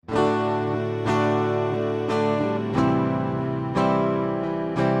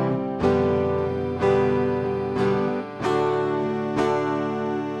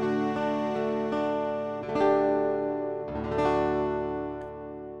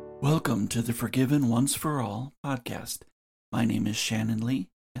Welcome to the Forgiven Once for All podcast. My name is Shannon Lee,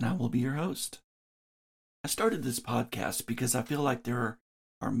 and I will be your host. I started this podcast because I feel like there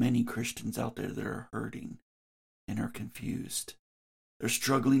are many Christians out there that are hurting and are confused. They're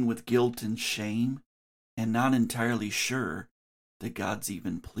struggling with guilt and shame and not entirely sure that God's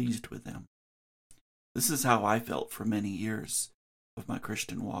even pleased with them. This is how I felt for many years of my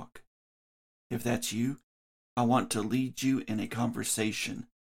Christian walk. If that's you, I want to lead you in a conversation.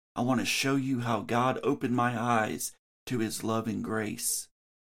 I want to show you how God opened my eyes to His love and grace.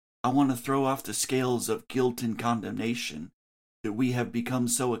 I want to throw off the scales of guilt and condemnation that we have become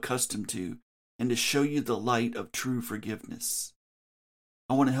so accustomed to, and to show you the light of true forgiveness.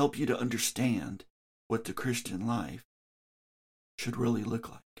 I want to help you to understand what the Christian life should really look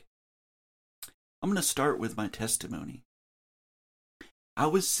like. I'm going to start with my testimony. I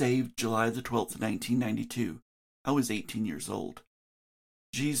was saved July the 12th, 1992. I was 18 years old.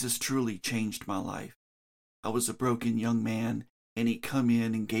 Jesus truly changed my life. I was a broken young man, and He come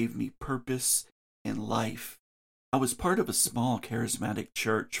in and gave me purpose and life. I was part of a small charismatic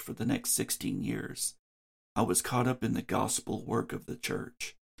church for the next 16 years. I was caught up in the gospel work of the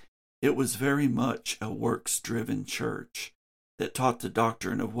church. It was very much a works-driven church that taught the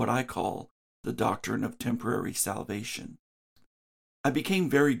doctrine of what I call the doctrine of temporary salvation. I became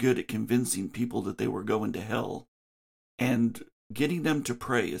very good at convincing people that they were going to hell and getting them to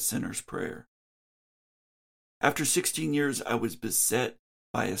pray a sinner's prayer. After 16 years, I was beset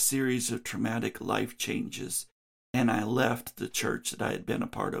by a series of traumatic life changes, and I left the church that I had been a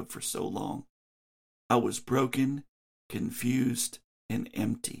part of for so long. I was broken, confused, and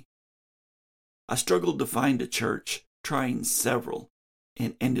empty. I struggled to find a church, trying several,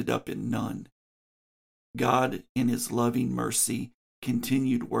 and ended up in none. God, in His loving mercy,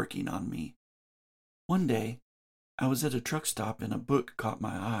 continued working on me. One day, I was at a truck stop and a book caught my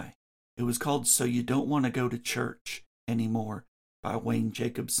eye. It was called So You Don't Want to Go to Church Anymore by Wayne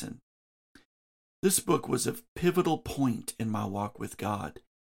Jacobson. This book was a pivotal point in my walk with God.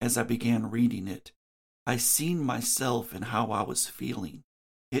 As I began reading it, I seen myself and how I was feeling.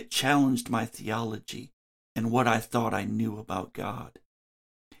 It challenged my theology and what I thought I knew about God.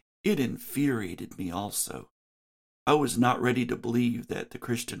 It infuriated me also. I was not ready to believe that the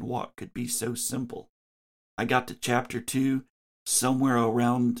Christian walk could be so simple. I got to chapter 2, somewhere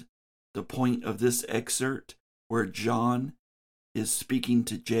around the point of this excerpt where John is speaking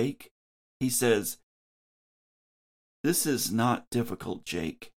to Jake. He says, "This is not difficult,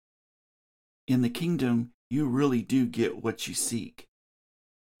 Jake. In the kingdom, you really do get what you seek.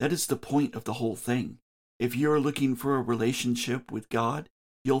 That is the point of the whole thing. If you're looking for a relationship with God,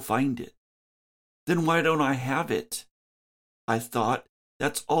 you'll find it. Then why don't I have it? I thought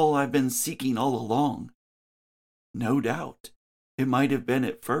that's all I've been seeking all along. No doubt, it might have been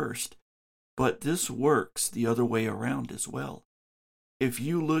at first, but this works the other way around as well. If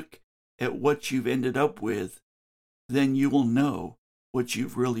you look at what you've ended up with, then you will know what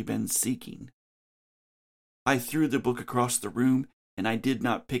you've really been seeking." I threw the book across the room, and I did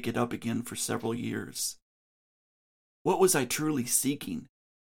not pick it up again for several years. What was I truly seeking?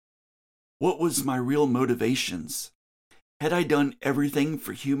 What was my real motivations? Had I done everything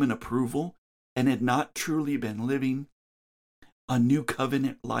for human approval and had not truly been living a new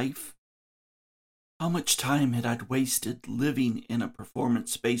covenant life? How much time had I wasted living in a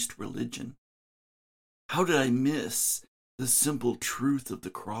performance-based religion? How did I miss the simple truth of the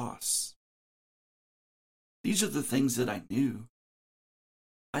cross? These are the things that I knew.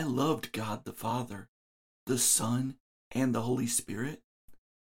 I loved God the Father, the Son, and the Holy Spirit.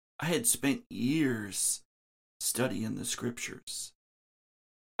 I had spent years studying the Scriptures.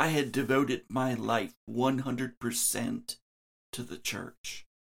 I had devoted my life 100% to the church.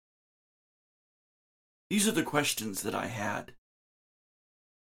 These are the questions that I had.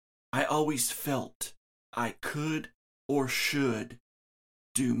 I always felt I could or should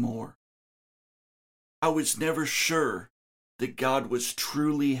do more. I was never sure that God was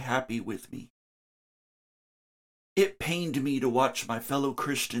truly happy with me. It pained me to watch my fellow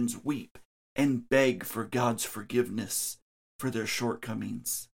Christians weep and beg for God's forgiveness for their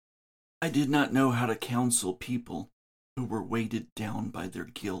shortcomings. I did not know how to counsel people who were weighted down by their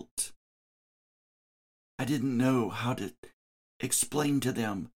guilt. I didn't know how to explain to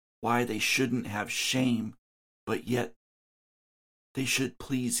them why they shouldn't have shame, but yet they should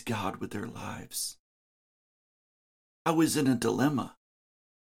please God with their lives. I was in a dilemma: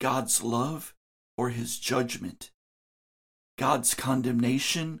 God's love or His judgment, God's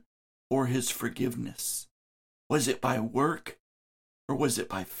condemnation or His forgiveness. Was it by work or was it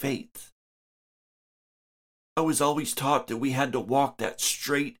by faith? I was always taught that we had to walk that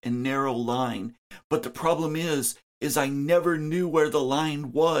straight and narrow line. But the problem is I never knew where the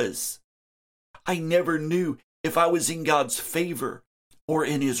line was. I never knew if I was in God's favor or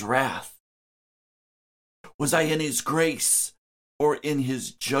in his wrath. Was I in his grace or in his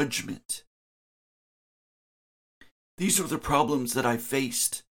judgment? These are the problems that I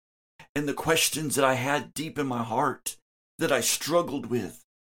faced and the questions that I had deep in my heart that I struggled with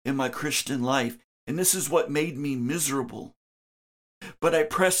in my Christian life. And this is what made me miserable. But I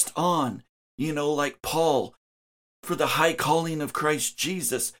pressed on, like Paul, for the high calling of Christ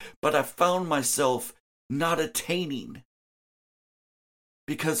Jesus. But I found myself not attaining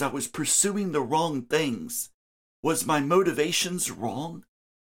because I was pursuing the wrong things. Was my motivations wrong?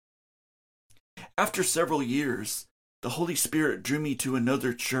 After several years, the Holy Spirit drew me to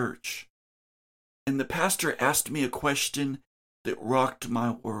another church, and the pastor asked me a question that rocked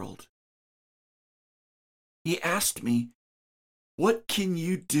my world. He asked me, "What can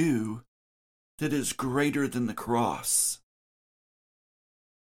you do that is greater than the cross?"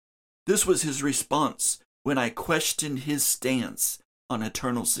 This was his response when I questioned his stance on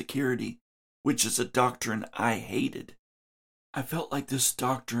eternal security, which is a doctrine I hated. I felt like this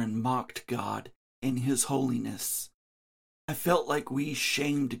doctrine mocked God and his holiness. I felt like we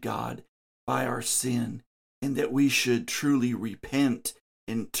shamed God by our sin, and that we should truly repent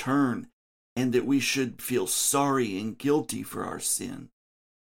and turn, and that we should feel sorry and guilty for our sin.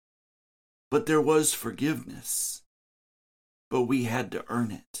 But there was forgiveness, but we had to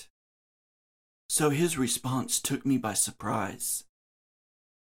earn it. So his response took me by surprise.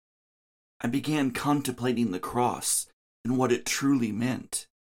 I began contemplating the cross and what it truly meant.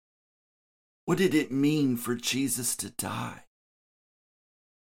 What did it mean for Jesus to die?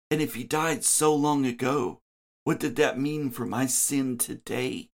 And if he died so long ago, what did that mean for my sin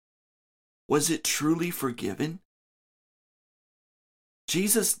today? Was it truly forgiven?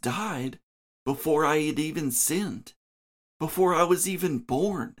 Jesus died before I had even sinned, before I was even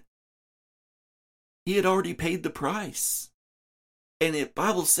born. He had already paid the price. And the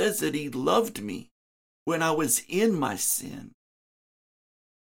Bible says that he loved me when I was in my sin.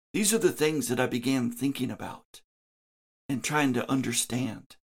 These are the things that I began thinking about and trying to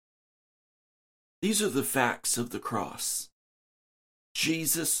understand. These are the facts of the cross.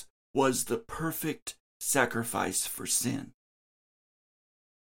 Jesus was the perfect sacrifice for sin.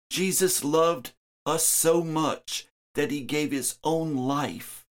 Jesus loved us so much that he gave his own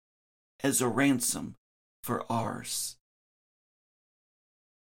life as a ransom for ours.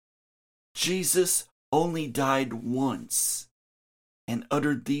 Jesus only died once and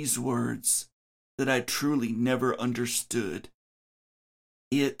uttered these words that I truly never understood.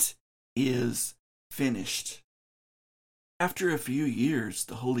 It is finished. After a few years,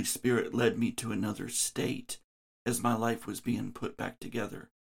 the Holy Spirit led me to another state as my life was being put back together.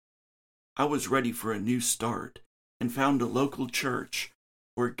 I was ready for a new start and found a local church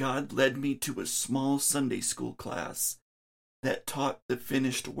where God led me to a small Sunday school class that taught the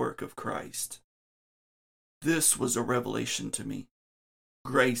finished work of Christ. This was a revelation to me.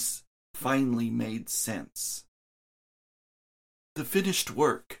 Grace finally made sense. The finished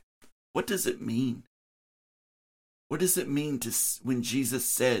work, what does it mean? What does it mean when Jesus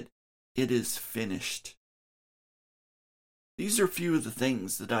said, "It is finished"? These are a few of the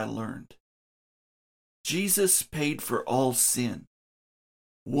things that I learned. Jesus paid for all sin,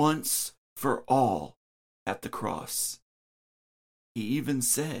 once for all, at the cross. He even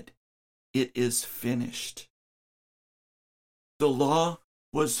said, "It is finished." The law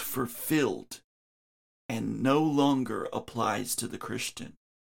was fulfilled and no longer applies to the Christian.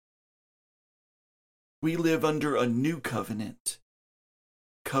 We live under a new covenant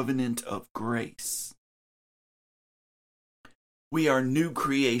of grace. We are new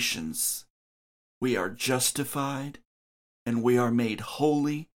creations. We are justified and we are made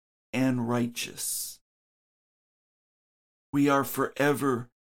holy and righteous. We are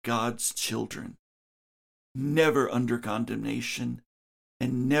forever God's children, never under condemnation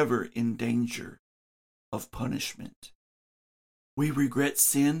and never in danger of punishment. We regret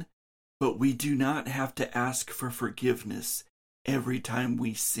sin, but we do not have to ask for forgiveness every time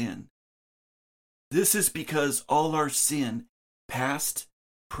we sin. This is because all our sin, past,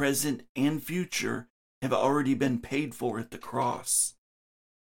 present, and future, have already been paid for at the cross.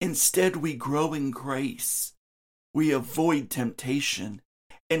 Instead, we grow in grace, we avoid temptation,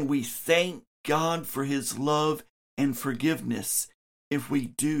 and we thank God for his love and forgiveness if we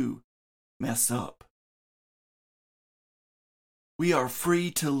do mess up. We are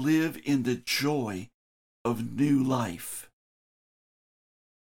free to live in the joy of new life.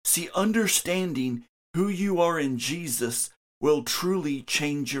 See, understanding Who you are in Jesus will truly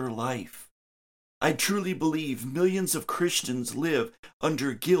change your life. I truly believe millions of Christians live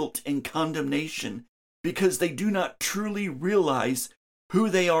under guilt and condemnation because they do not truly realize who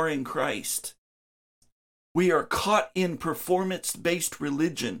they are in Christ. We are caught in performance-based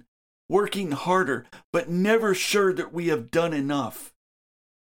religion, working harder, but never sure that we have done enough.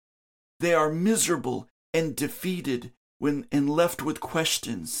 They are miserable and defeated and left with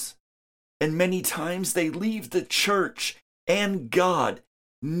questions. And many times they leave the church and God,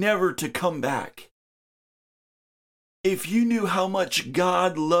 never to come back. If you knew how much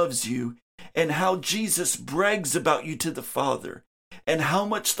God loves you and how Jesus brags about you to the Father, and how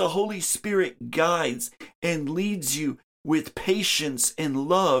much the Holy Spirit guides and leads you with patience and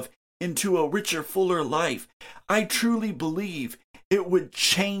love into a richer, fuller life, I truly believe it would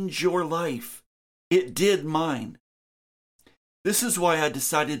change your life. It did mine. This is why I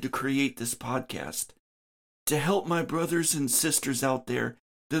decided to create this podcast, to help my brothers and sisters out there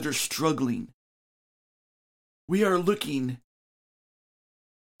that are struggling. We are looking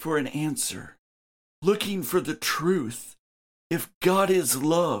for an answer, looking for the truth. If God is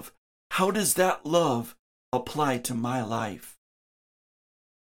love, how does that love apply to my life?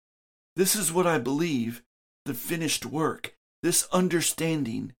 This is what I believe the finished work, this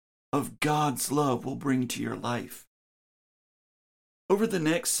understanding of God's love will bring to your life. Over the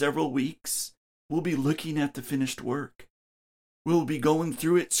next several weeks, we'll be looking at the finished work. We'll be going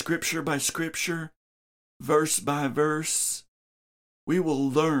through it scripture by scripture, verse by verse. We will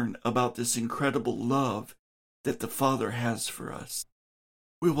learn about this incredible love that the Father has for us.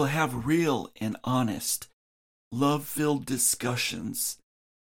 We will have real and honest, love-filled discussions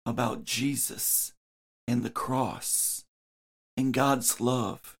about Jesus and the cross and God's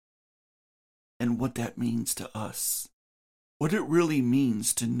love and what that means to us. What it really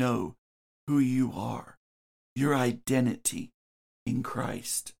means to know who you are, your identity in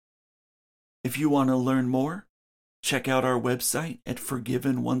Christ. If you want to learn more, check out our website at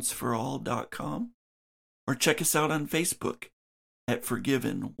forgivenonceforall.com or check us out on Facebook at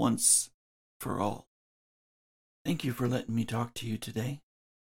Forgiven Once for All. Thank you for letting me talk to you today.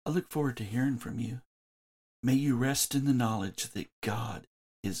 I look forward to hearing from you. May you rest in the knowledge that God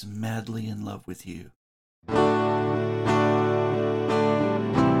is madly in love with you.